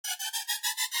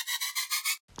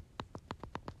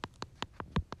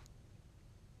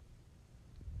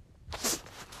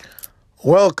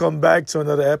Welcome back to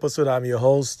another episode. I'm your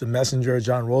host, the messenger,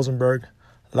 John Rosenberg,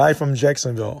 live from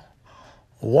Jacksonville.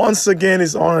 Once again,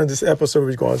 it's on in this episode,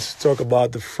 we're going to talk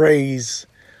about the phrase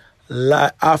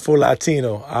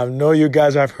Afro-Latino. I know you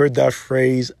guys have heard that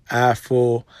phrase,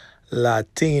 Afro-Latino.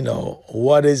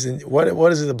 What is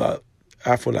it about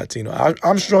Afro-Latino?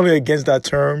 I'm strongly against that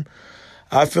term.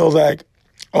 I feel like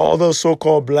all those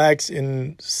so-called blacks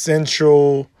in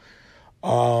Central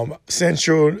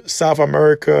South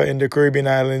America and the Caribbean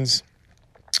islands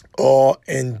are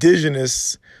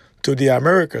indigenous to the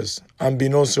Americas,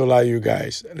 unbeknownst to a lot of you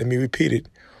guys. Let me repeat it.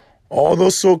 All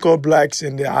those so-called blacks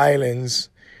in the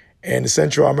islands and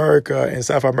Central America and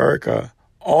South America,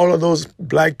 all of those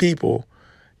black people,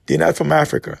 they're not from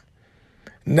Africa.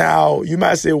 Now, you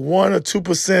might say 1 or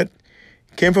 2%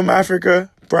 came from Africa,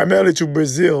 primarily to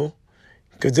Brazil,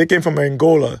 because they came from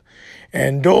Angola.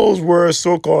 And those were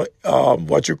so-called,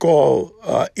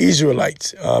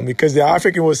 Israelites, because the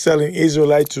African was selling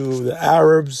Israelite to the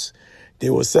Arabs. They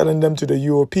were selling them to the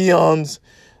Europeans.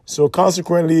 So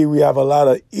consequently, we have a lot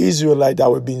of Israelite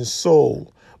that were being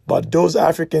sold. But those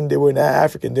African, they were not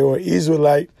African. They were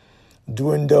Israelite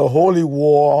during the Holy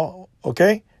War,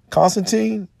 okay?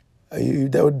 Constantine,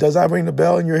 does that ring the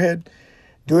bell in your head?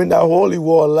 During that Holy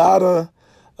War, a lot of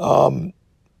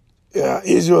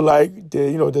Israelite,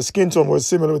 the skin tone was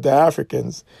similar with the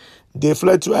Africans. They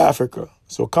fled to Africa.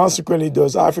 So consequently,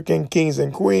 those African kings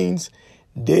and queens,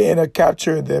 they ended up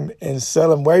capturing them and sell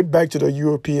them right back to the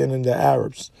European and the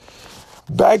Arabs.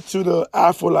 Back to the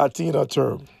Afro-Latina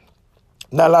term.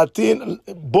 Now,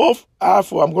 both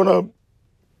Afro, I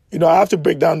have to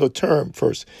break down the term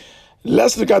first.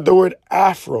 Let's look at the word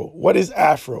Afro. What is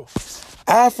Afro?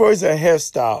 Afro is a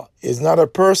hairstyle. It's not a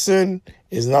person.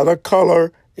 It's not a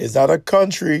color. It's not a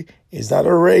country. It's not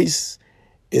a race.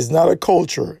 It's not a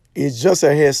culture. It's just a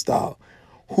hairstyle.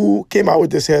 Who came out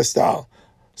with this hairstyle?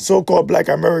 So-called Black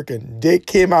American. They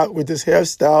came out with this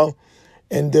hairstyle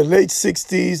in the late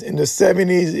 60s. In the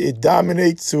 70s, it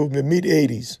dominates to the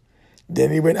mid-80s.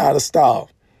 Then it went out of style.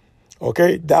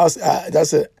 Okay?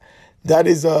 That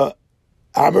is a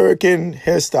American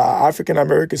hairstyle,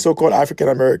 African-American, so-called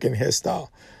African-American hairstyle.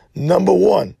 Number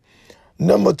one.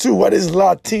 Number two, what is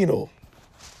Latino?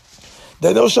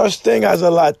 There's no such thing as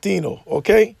a Latino,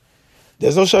 okay?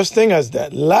 There's no such thing as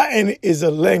that. Latin is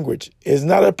a language. It's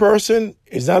not a person.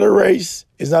 It's not a race.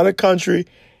 It's not a country.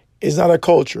 It's not a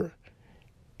culture.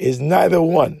 It's neither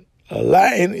one.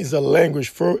 Latin is a language,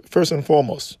 first and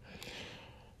foremost.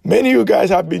 Many of you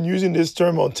guys have been using this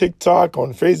term on TikTok,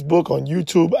 on Facebook, on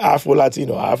YouTube,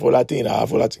 Afro-Latino, Afro-Latina,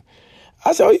 Afro-Latino.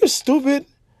 I said, are you stupid?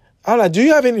 I'm like, do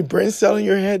you have any brain cell in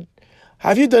your head?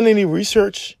 Have you done any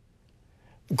research?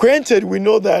 Granted, we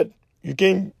know that you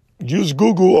can use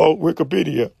Google or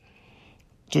Wikipedia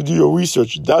to do your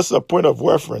research. That's a point of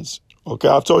reference. Okay,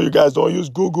 I've told you guys, don't use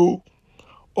Google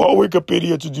or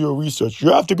Wikipedia to do your research.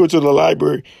 You have to go to the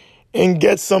library and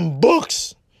get some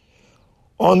books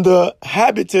on the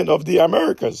habitant of the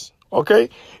Americas. Okay,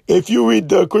 if you read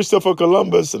the Christopher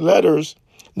Columbus letters,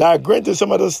 now granted,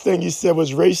 some of those things he said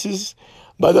was racist,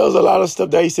 but there was a lot of stuff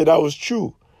that he said that was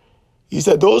true. He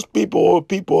said those people were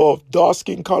people of dark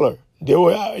skin color. They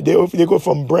go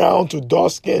from brown to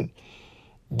dark skin.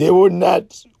 They were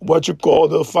not what you call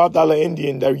the $5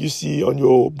 Indian that you see on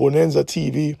your Bonanza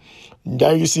TV,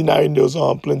 that you see now in those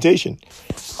plantation,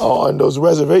 on those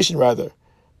reservation rather.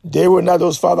 They were not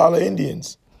those $5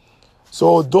 Indians.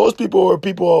 So those people were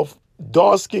people of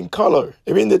dark skin color.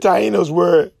 Even the Tainos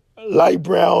were light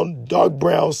brown, dark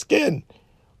brown skin.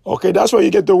 Okay, that's why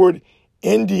you get the word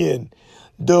Indian.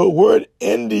 The word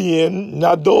Indian,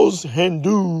 not those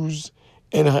Hindus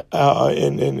in Asia.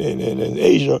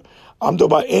 I'm talking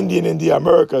about Indian in the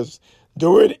Americas. The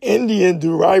word Indian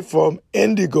derived from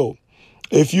indigo.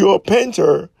 If you're a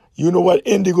painter, you know what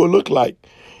indigo look like.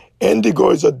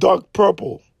 Indigo is a dark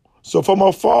purple. So from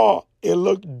afar, it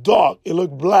looked dark, it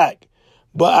looked black.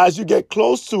 But as you get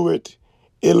close to it,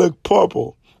 it looked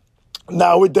purple.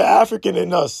 Now with the African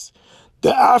in us,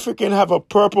 the African have a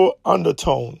purple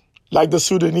undertone. Like the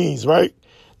Sudanese, right?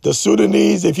 The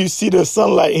Sudanese, if you see the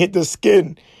sunlight hit the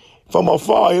skin from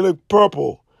afar, it look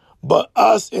purple. But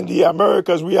us in the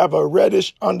Americas, we have a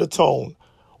reddish undertone.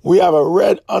 We have a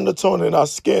red undertone in our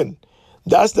skin.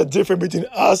 That's the difference between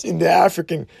us and the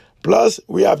African. Plus,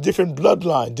 we have different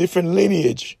bloodline, different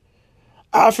lineage.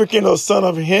 African are son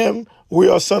of Ham, we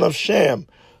are son of Sham.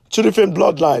 Two different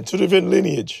bloodlines, two different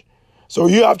lineage. So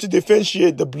you have to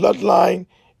differentiate the bloodline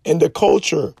and the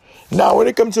culture. Now, when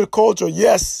it comes to the culture,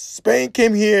 yes, Spain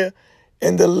came here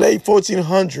in the late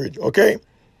 1400s, okay?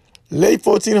 Late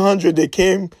 1400, they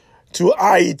came to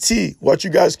IET, what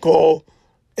you guys call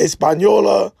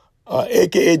Española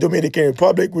aka Dominican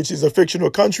Republic, which is a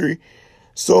fictional country.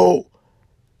 So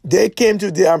they came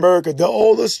to the America. The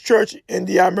oldest church in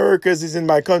the Americas is in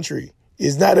my country.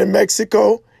 It's not in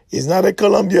Mexico. It's not in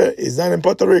Colombia. It's not in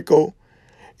Puerto Rico.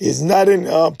 It's not in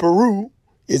Peru.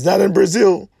 It's not in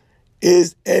Brazil.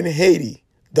 It's in Haiti.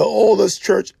 The oldest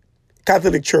church,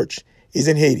 Catholic church, is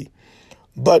in Haiti.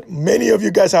 But many of you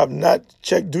guys have not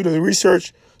do the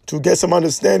research to get some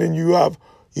understanding. You've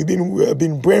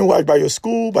been brainwashed by your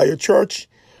school, by your church.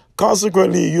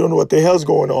 Consequently, you don't know what the hell's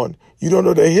going on. You don't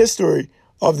know the history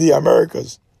of the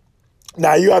Americas.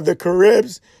 Now you have the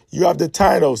Caribs, you have the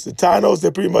Tainos. The Tainos,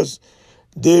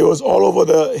 they was all over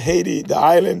the Haiti, the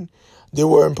island. They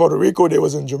were in Puerto Rico, they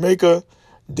was in Jamaica,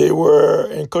 they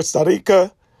were in Costa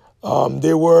Rica,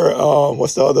 they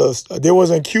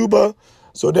was in Cuba.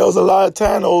 So there was a lot of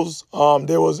Tainos,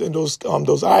 there was in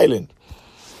those islands.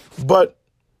 But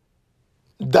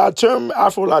that term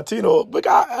Afro-Latino,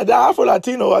 the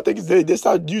Afro-Latino, I think they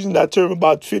started using that term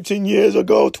about 15 years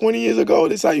ago, 20 years ago.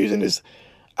 They started using this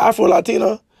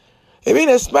Afro-Latino. I mean,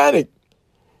 Hispanic.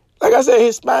 Like I said,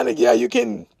 Hispanic, yeah, you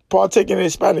can partake in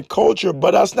Hispanic culture,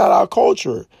 but that's not our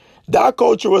culture. That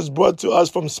culture was brought to us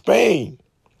from Spain.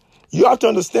 You have to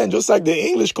understand, just like the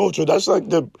English culture, that's like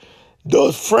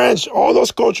the French, all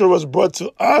those culture was brought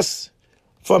to us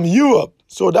from Europe.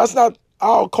 So that's not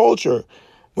our culture.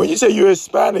 When you say you're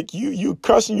Hispanic, you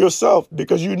cursing yourself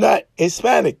because you're not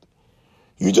Hispanic.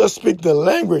 You just speak the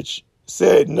language.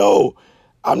 Said, no,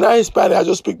 I'm not Hispanic, I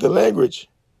just speak the language.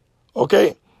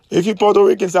 Okay? If you're Puerto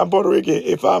Rican, say I'm Puerto Rican.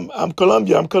 If I'm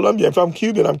Colombian, I'm Colombian. If I'm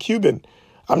Cuban, I'm Cuban.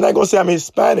 I'm not going to say I'm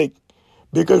Hispanic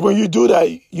because when you do that,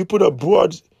 you put a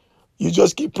broad, you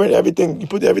just keep putting everything, you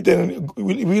put everything,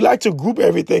 we like to group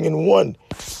everything in one.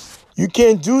 You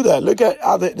can't do that. Look at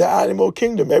how the animal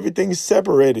kingdom, everything is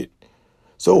separated.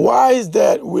 So why is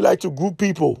that we like to group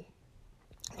people?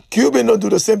 Cuban don't do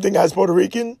the same thing as Puerto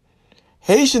Rican.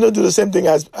 Haitian don't do the same thing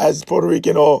as Puerto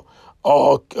Rican or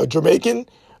Jamaican.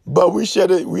 But we share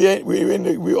it.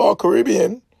 We all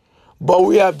Caribbean, but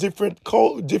we have different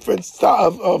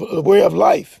style of way of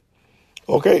life.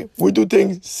 Okay, we do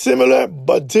things similar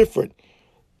but different.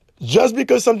 Just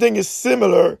because something is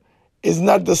similar is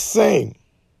not the same.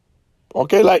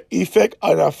 Okay, like effect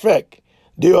and effect,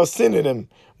 they are synonym,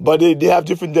 but they have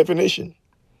different definition.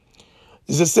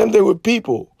 It's the same thing with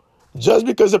people. Just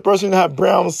because a person have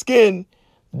brown skin,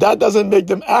 that doesn't make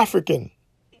them African.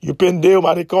 You pendeo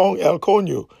maricón el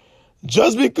coño.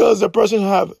 Just because a person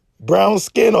have brown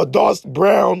skin or dark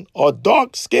brown or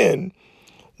dark skin,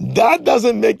 that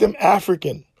doesn't make them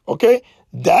African. Okay?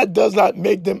 That does not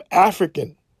make them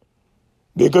African.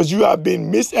 Because you have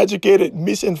been miseducated,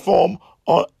 misinformed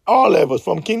on all levels,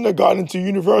 from kindergarten to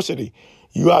university.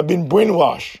 You have been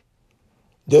brainwashed.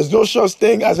 There's no such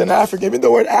thing as an African. Even the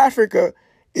word Africa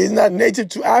is not native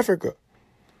to Africa.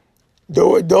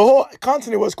 The whole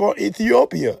continent was called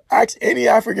Ethiopia. Ask any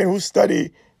African who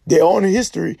study their own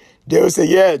history, they will say,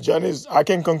 yeah, I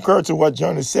can concur to what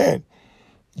John is saying.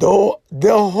 The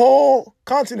whole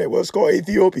continent was called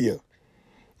Ethiopia.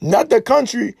 Not the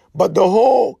country, but the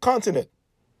whole continent.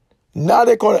 Now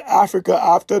they call it Africa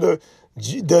after the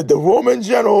Roman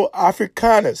general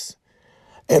Africanus.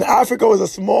 And Africa was a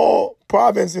small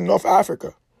province in North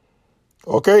Africa.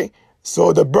 Okay?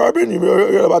 So the Bourbon, you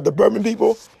heard about the Bourbon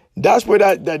people? That's where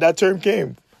that term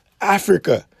came.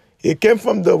 Africa. It came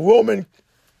from the Roman,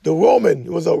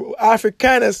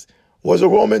 Africanus was a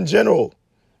Roman general.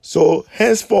 So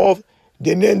henceforth,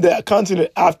 they named the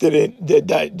continent after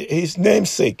his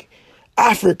namesake,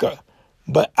 Africa.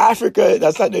 But Africa,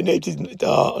 that's not the native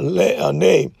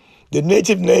name. The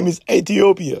native name is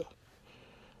Ethiopia.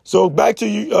 So back to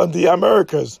you, the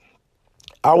Americas.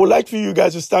 I would like for you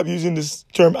guys to stop using this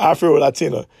term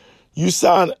Afro-Latina. You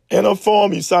sound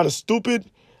uniform, you sound stupid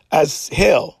as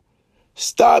hell.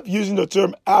 Stop using the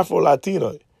term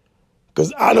Afro-Latina.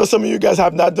 Because I know some of you guys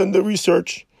have not done the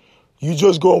research. You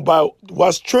just go by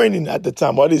what's trending at the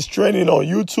time. What is trending on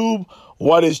YouTube,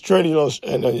 what is trending on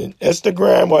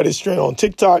Instagram, what is trending on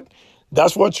TikTok.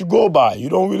 That's what you go by. You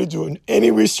don't really do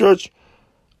any research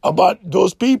about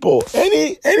those people.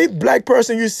 Any black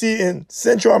person you see in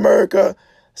Central America,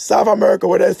 South America,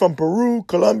 whether it's from Peru,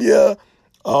 Colombia,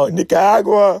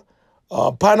 Nicaragua,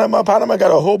 Panama. Panama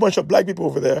got a whole bunch of black people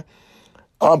over there.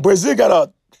 Brazil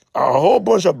got a whole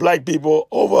bunch of black people,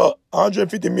 over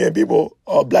 150 million people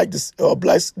are black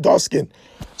dark skin.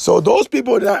 So those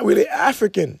people are not really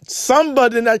African.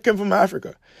 Somebody did not come from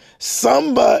Africa.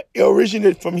 Somebody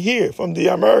originated from here, from the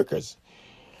Americas.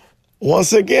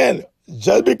 Once again,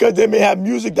 just because they may have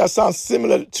music that sounds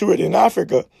similar to it in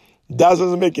Africa, that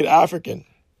doesn't make it African.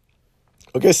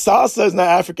 Okay, salsa is not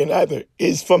African either.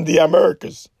 It's from the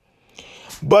Americas.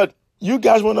 But you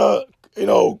guys want to,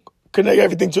 connect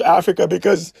everything to Africa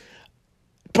because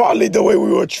partly the way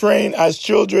we were trained as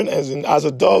children, as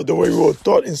adults, the way we were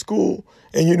taught in school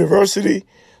and university.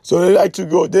 So they like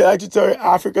to tell you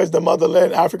Africa is the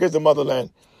motherland, Africa is the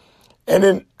motherland.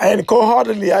 And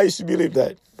cold-heartedly, I used to believe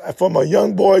that. From a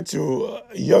young boy to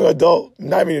a young adult,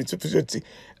 not even to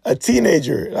a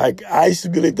teenager, like I used to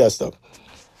believe that stuff.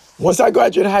 Once I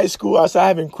graduated high school, I started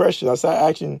having questions. I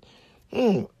started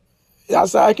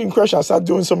asking questions. I started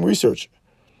doing some research.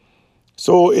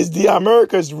 So is the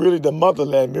Americas really the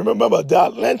motherland? Remember the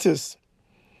Atlantis,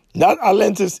 not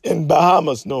Atlantis in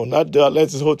Bahamas. No, not the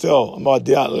Atlantis Hotel. About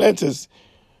the Atlantis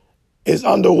is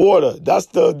underwater. That's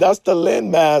the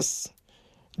landmass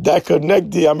that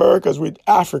connect the Americas with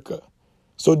Africa.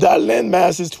 So that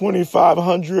landmass is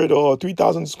 2,500 or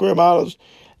 3,000 square miles.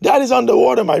 That is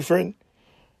underwater, my friend.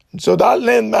 So that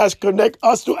landmass connect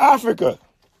us to Africa.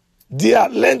 The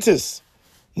Atlantis,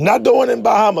 not the one in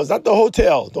Bahamas, not the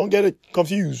hotel. Don't get it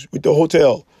confused with the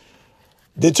hotel.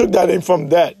 They took that in from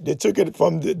that. They took it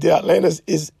from the Atlantis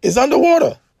is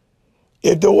underwater.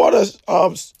 If the waters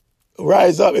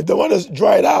rise up, if the waters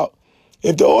dried out,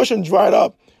 if the ocean dried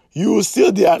up, you will see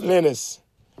the Atlantis.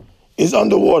 It's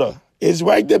underwater. It's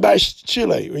right there by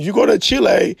Chile. When you go to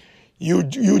Chile,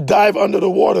 you dive under the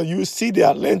water, you will see the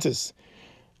Atlantis.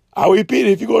 I repeat,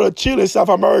 if you go to Chile, South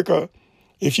America,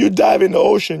 if you dive in the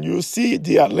ocean, you will see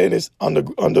the Atlantis under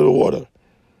the water.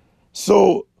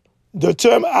 So the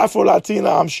term Afro-Latina,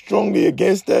 I'm strongly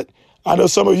against that. I know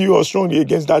some of you are strongly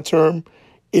against that term.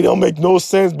 It don't make no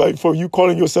sense, but for you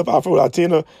calling yourself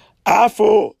Afro-Latina,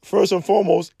 Afro, first and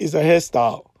foremost, is a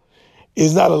hairstyle.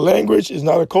 It's not a language. It's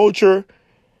not a culture.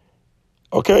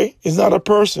 Okay? It's not a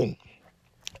person.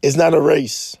 It's not a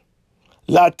race.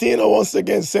 Latino, once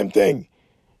again, same thing.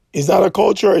 It's not a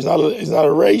culture. It's not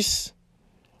a race.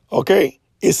 Okay?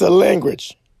 It's a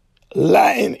language.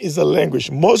 Latin is a language.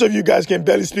 Most of you guys can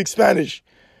barely speak Spanish,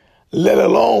 let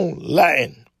alone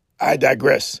Latin. I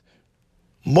digress.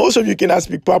 Most of you cannot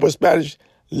speak proper Spanish,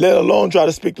 let alone try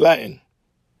to speak Latin.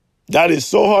 That is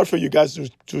so hard for you guys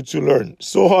to learn.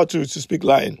 So hard to speak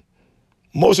Latin.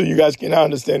 Most of you guys cannot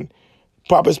understand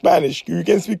proper Spanish. You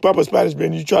can speak proper Spanish,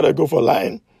 but you try to go for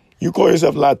Latin. You call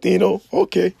yourself Latino?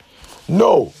 Okay.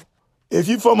 No. If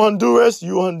you're from Honduras,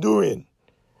 you're Honduran.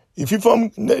 If you're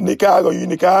from Nicaragua, you're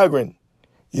Nicaraguan.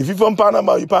 If you're from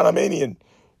Panama, you're Panamanian.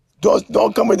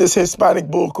 Don't come with this Hispanic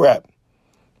bullcrap.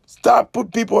 Stop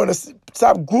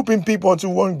grouping people into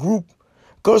one group.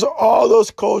 Because all those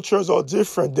cultures are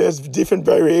different. There's different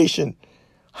variation.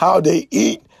 How they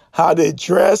eat, how they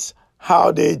dress,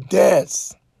 how they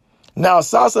dance. Now,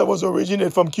 salsa was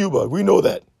originated from Cuba. We know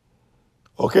that.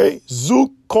 Okay?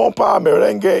 Zouk, compa,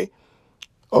 merengue.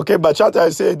 Okay, bachata, I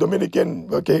say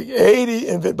Dominican. Okay, Haiti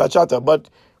invent bachata, but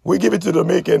we give it to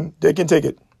Dominican. They can take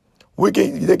it.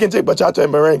 They can take bachata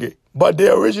and merengue, but they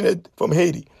originate from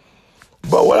Haiti.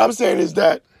 But what I'm saying is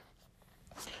that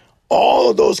all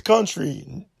of those countries,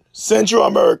 Central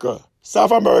America,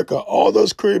 South America, all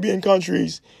those Caribbean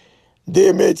countries,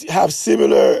 they may have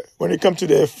similar when it comes to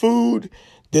their food,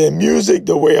 their music,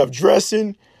 the way of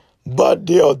dressing, but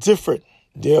they are different.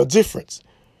 They are different.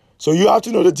 So you have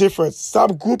to know the difference.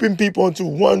 Stop grouping people into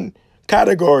one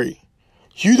category.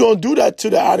 You don't do that to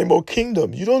the animal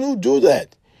kingdom. You don't do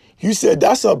that. You said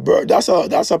that's a bird, that's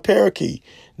a parakeet,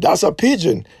 that's a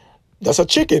pigeon, that's a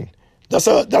chicken. That's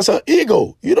an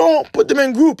eagle. You don't put them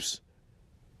in groups.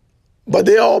 But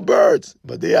they're all birds.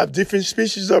 But they have different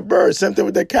species of birds. Same thing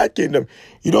with the cat kingdom.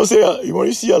 You don't say, when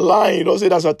you see a lion, you don't say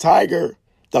that's a tiger,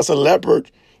 that's a leopard.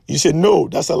 You say, no,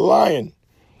 that's a lion.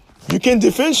 You can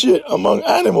differentiate among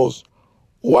animals.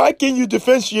 Why can't you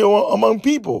differentiate among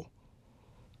people?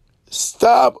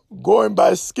 Stop going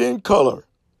by skin color.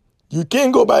 You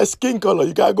can't go by skin color.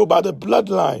 You got to go by the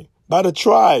bloodline, by the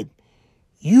tribe.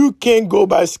 You can't go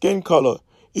by skin color.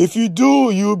 If you do,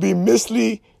 you'll be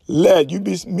misled. You'll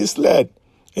be misled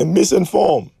and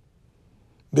misinformed.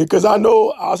 Because I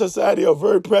know our society are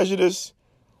very prejudiced.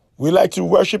 We like to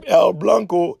worship El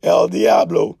Blanco, El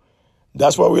Diablo.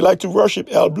 That's why we like to worship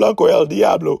El Blanco, El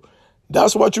Diablo.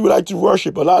 That's what you would like to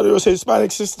worship. A lot of those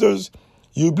Hispanic sisters,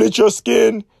 you bleach your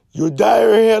skin, you dye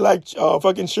your hair like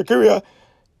fucking Shakira,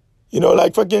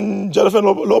 like fucking Jennifer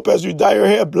Lopez, you dye your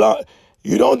hair blonde.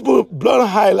 You don't put blonde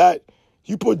highlight,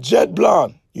 you put jet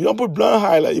blonde. You don't put blonde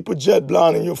highlight, you put jet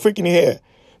blonde in your freaking hair.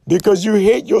 Because you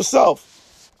hate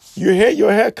yourself. You hate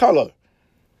your hair color.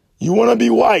 You want to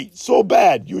be white so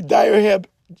bad. You dye your hair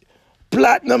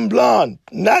platinum blonde.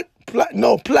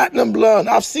 Platinum blonde.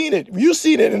 I've seen it. You've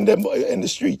seen it in the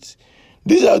streets.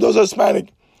 Those are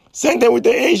Hispanic Same thing with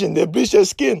the Asian. They bleach their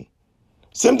skin.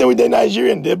 Same thing with the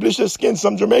Nigerian. They bleach their skin.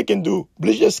 Some Jamaican do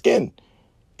bleach their skin.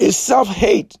 It's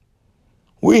self-hate.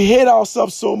 We hate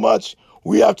ourselves so much,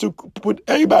 we have to put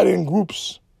everybody in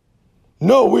groups.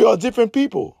 No, we are different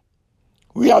people.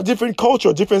 We have different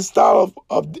culture, different style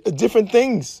of different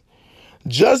things.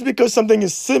 Just because something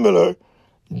is similar,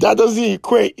 that doesn't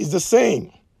equate it's the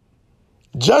same.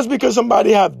 Just because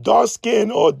somebody have dark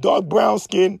skin or dark brown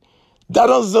skin, that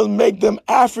doesn't make them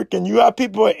African. You have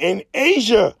people in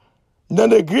Asia, the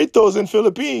Negritos in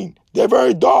Philippines, they're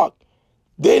very dark.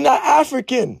 They're not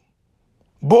African.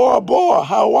 Bora Bora,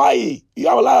 Hawaii. You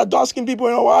have a lot of dark-skinned people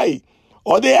in Hawaii.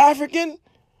 Are they African?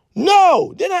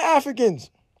 No, they're not Africans.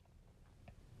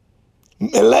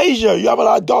 Malaysia, you have a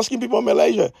lot of dark-skinned people in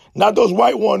Malaysia. Not those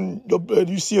white ones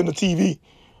you see on the TV.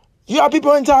 You have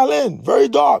people in Thailand, very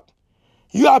dark.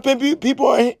 You have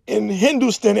people in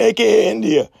Hindustan, a.k.a.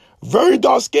 India, very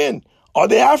dark-skinned. Are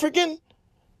they African?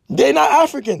 They're not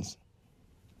Africans.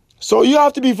 So you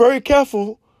have to be very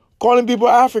careful calling people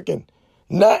African.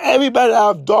 Not everybody that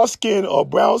have dark skin or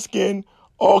brown skin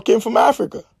all came from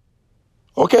Africa.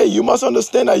 Okay, you must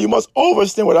understand that. You must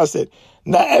understand what I said.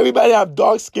 Not everybody have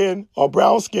dark skin or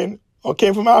brown skin or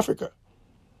came from Africa.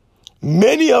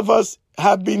 Many of us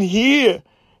have been here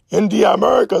in the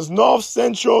Americas, North,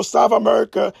 Central, South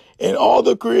America, and all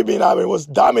the Caribbean island was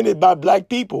dominated by black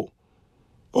people.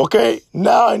 Okay,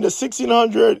 now in the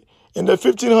 1600s, in the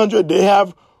 1500s, they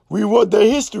have rewrote their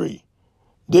history.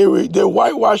 They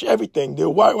whitewash everything. They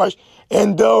whitewash.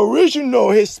 And the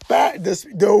original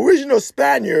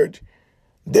Spaniard,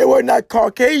 they were not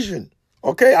Caucasian.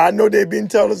 Okay, I know they've been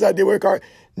telling us that they were Caucasian.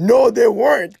 No, they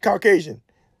weren't Caucasian.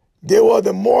 They were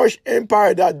the Moorish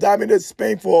Empire that dominated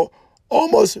Spain for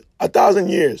almost 1,000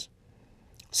 years.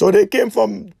 So they came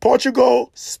from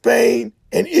Portugal, Spain,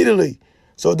 and Italy.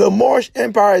 So the Moorish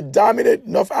Empire dominated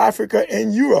North Africa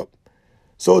and Europe.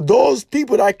 So those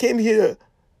people that came here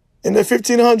in the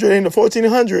 1500s and the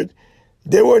 1400s,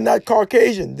 they were not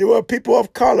Caucasian. They were people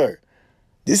of color.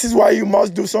 This is why you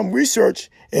must do some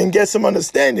research and get some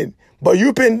understanding. But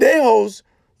you pendejos,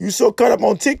 you so caught up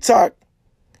on TikTok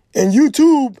and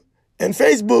YouTube and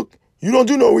Facebook, you don't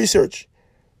do no research.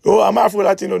 Oh, I'm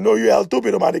Afro-Latino. No, you're el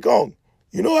tupido maricón.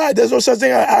 You know what? There's no such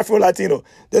thing as Afro-Latino.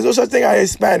 There's no such thing as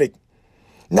Hispanic.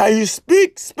 Now, you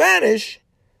speak Spanish.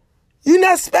 You're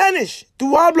not Spanish. Tu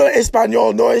hablo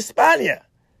español, no España.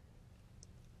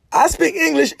 I speak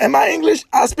English. Am I English?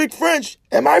 I speak French.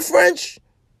 Am I French?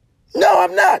 No,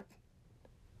 I'm not.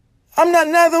 I'm not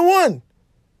neither one.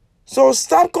 So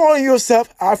stop calling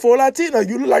yourself Afro-Latino.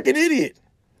 You look like an idiot.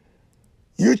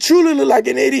 You truly look like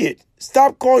an idiot.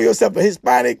 Stop calling yourself a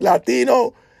Hispanic,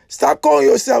 Latino. Stop calling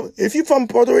yourself, if you're from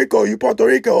Puerto Rico, you Puerto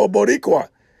Rican or Boricua.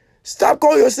 Stop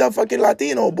calling yourself fucking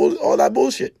Latino, all that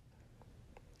bullshit.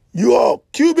 You are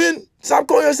Cuban. Stop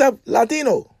calling yourself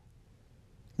Latino.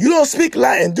 You don't speak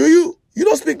Latin, do you? You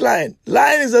don't speak Latin.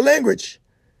 Latin is a language.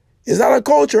 It's not a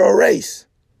culture or race.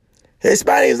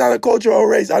 Hispanic is not a culture or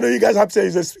race. I know you guys have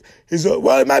to say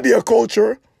well, it might be a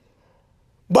culture,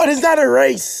 but it's not a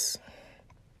race.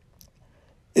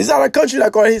 It's not a country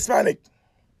that called Hispanic.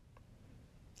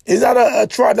 It's not a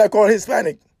tribe that called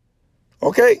Hispanic.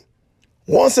 Okay?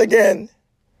 Once again,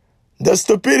 the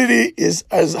stupidity is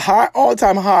as high,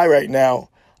 all-time high right now.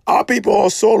 Our people are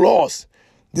so lost.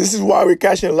 This is why we're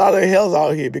catching a lot of hells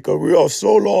out here, because we are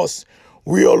so lost.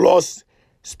 We are lost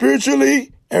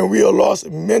spiritually and we are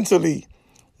lost mentally.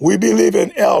 We believe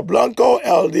in El Blanco,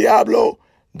 El Diablo.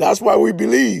 That's why we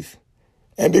believe.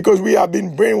 And because we have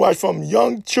been brainwashed from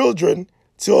young children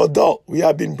to adult, we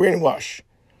have been brainwashed.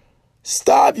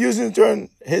 Stop using the term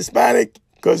Hispanic,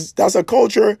 because that's a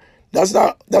culture. That's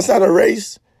not a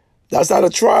race. That's not a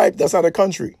tribe. That's not a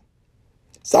country.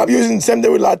 Stop using the same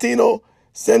thing with Latino.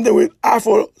 Same thing with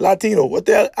Afro-Latino. What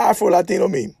the hell Afro-Latino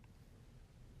mean?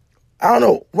 I don't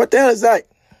know. What the hell is that?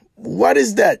 What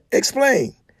is that?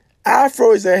 Explain.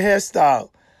 Afro is a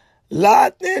hairstyle.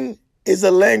 Latin is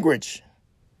a language.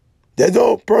 There's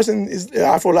no person is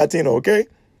Afro-Latino, okay?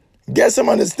 Get some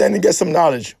understanding, get some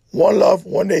knowledge. One love,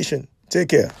 one nation. Take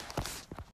care.